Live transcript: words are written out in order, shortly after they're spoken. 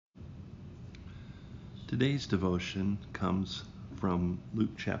Today's devotion comes from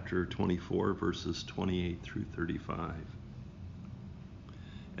Luke chapter 24, verses 28 through 35.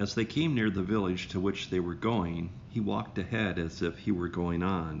 As they came near the village to which they were going, he walked ahead as if he were going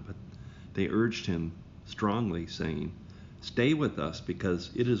on, but they urged him strongly, saying, "Stay with us, because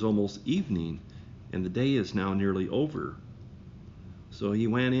it is almost evening, and the day is now nearly over." So he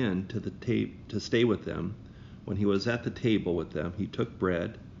went in to stay with them. When he was at the table with them, he took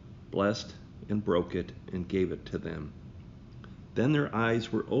bread, blessed and broke it, and gave it to them. Then their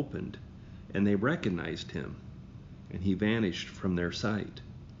eyes were opened, and they recognized him, and he vanished from their sight.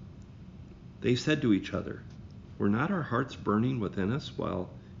 They said to each other, "Were not our hearts burning within us while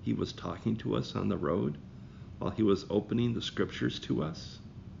he was talking to us on the road, while he was opening the scriptures to us?"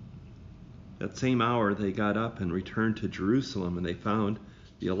 That same hour they got up and returned to Jerusalem, and they found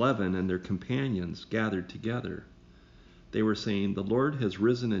the 11 and their companions gathered together. They were saying, "The Lord has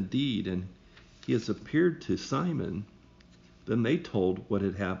risen indeed, and he has appeared to Simon." Then they told what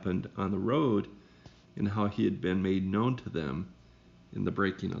had happened on the road and how he had been made known to them in the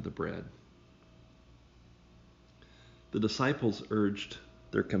breaking of the bread. The disciples urged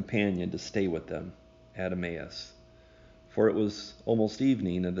their companion to stay with them at Emmaus, for it was almost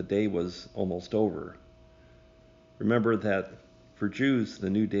evening and the day was almost over. Remember that for Jews,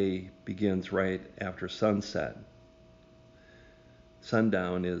 the new day begins right after sunset.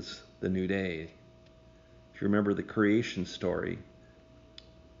 Sundown is the new day. If you remember the creation story,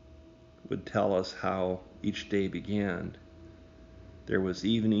 it would tell us how each day began. There was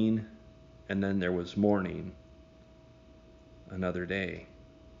evening, and then there was morning, another day.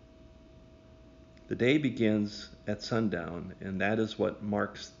 The day begins at sundown, and that is what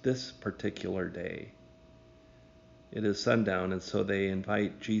marks this particular day. It is sundown, and so they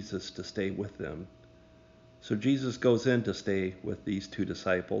invite Jesus to stay with them. So Jesus goes in to stay with these two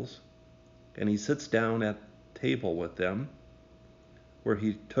disciples, and he sits down at table with them, where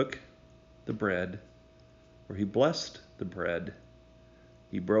he took the bread, where he blessed the bread,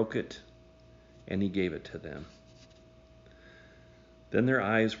 he broke it, and he gave it to them. Then their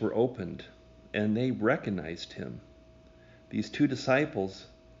eyes were opened, and they recognized him. These two disciples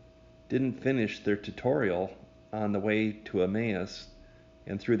didn't finish their tutorial on the way to Emmaus,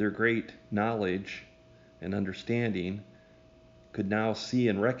 and through their great knowledge and understanding could now see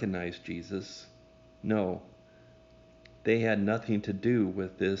and recognize Jesus. No, they had nothing to do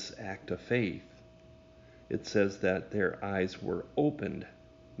with this act of faith. It says that their eyes were opened,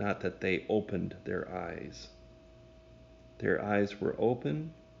 not that they opened their eyes. Their eyes were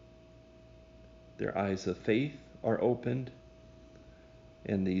opened. Their eyes of faith are opened,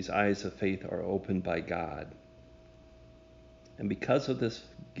 and these eyes of faith are opened by God. And because of this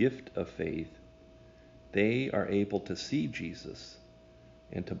gift of faith, they are able to see Jesus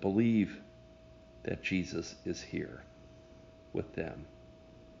and to believe that Jesus is here with them.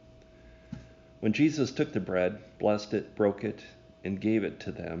 When Jesus took the bread, blessed it, broke it, and gave it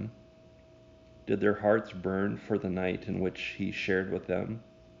to them, did their hearts burn for the night in which he shared with them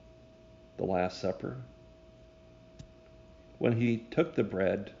the Last Supper? When he took the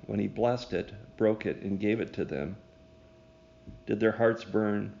bread, when he blessed it, broke it, and gave it to them, did their hearts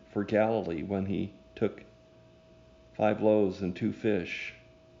burn for Galilee when he took 5 loaves and 2 fish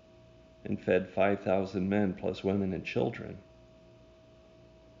and fed 5,000 men plus women and children?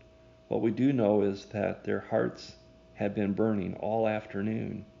 What we do know is that their hearts had been burning all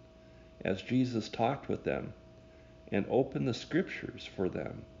afternoon as Jesus talked with them and opened the scriptures for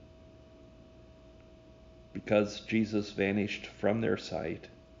them. Because Jesus vanished from their sight,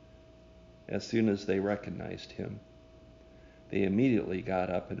 as soon as they recognized him, they immediately got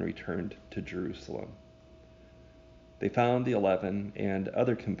up and returned to Jerusalem. They found the 11 and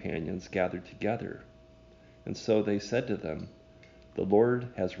other companions gathered together, and so they said to them, "The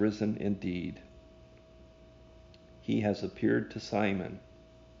Lord has risen indeed. He has appeared to Simon,"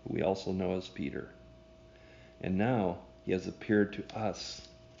 who we also know as Peter, "and now he has appeared to us."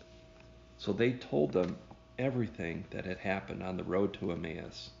 So they told them everything that had happened on the road to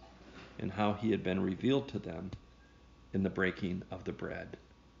Emmaus and how he had been revealed to them in the breaking of the bread.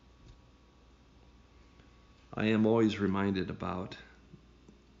 I am always reminded about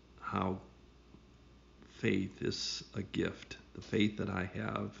how faith is a gift. The faith that I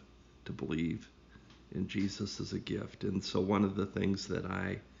have to believe in Jesus is a gift. And so one of the things that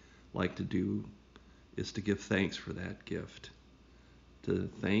I like to do is to give thanks for that gift, to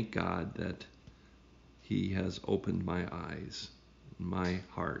thank God that he has opened my eyes, my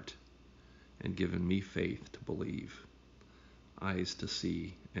heart, and given me faith to believe, eyes to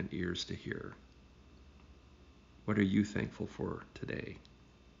see and ears to hear. What are you thankful for today?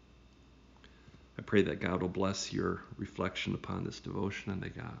 I pray that God will bless your reflection upon this devotion and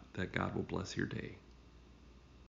that God will bless your day.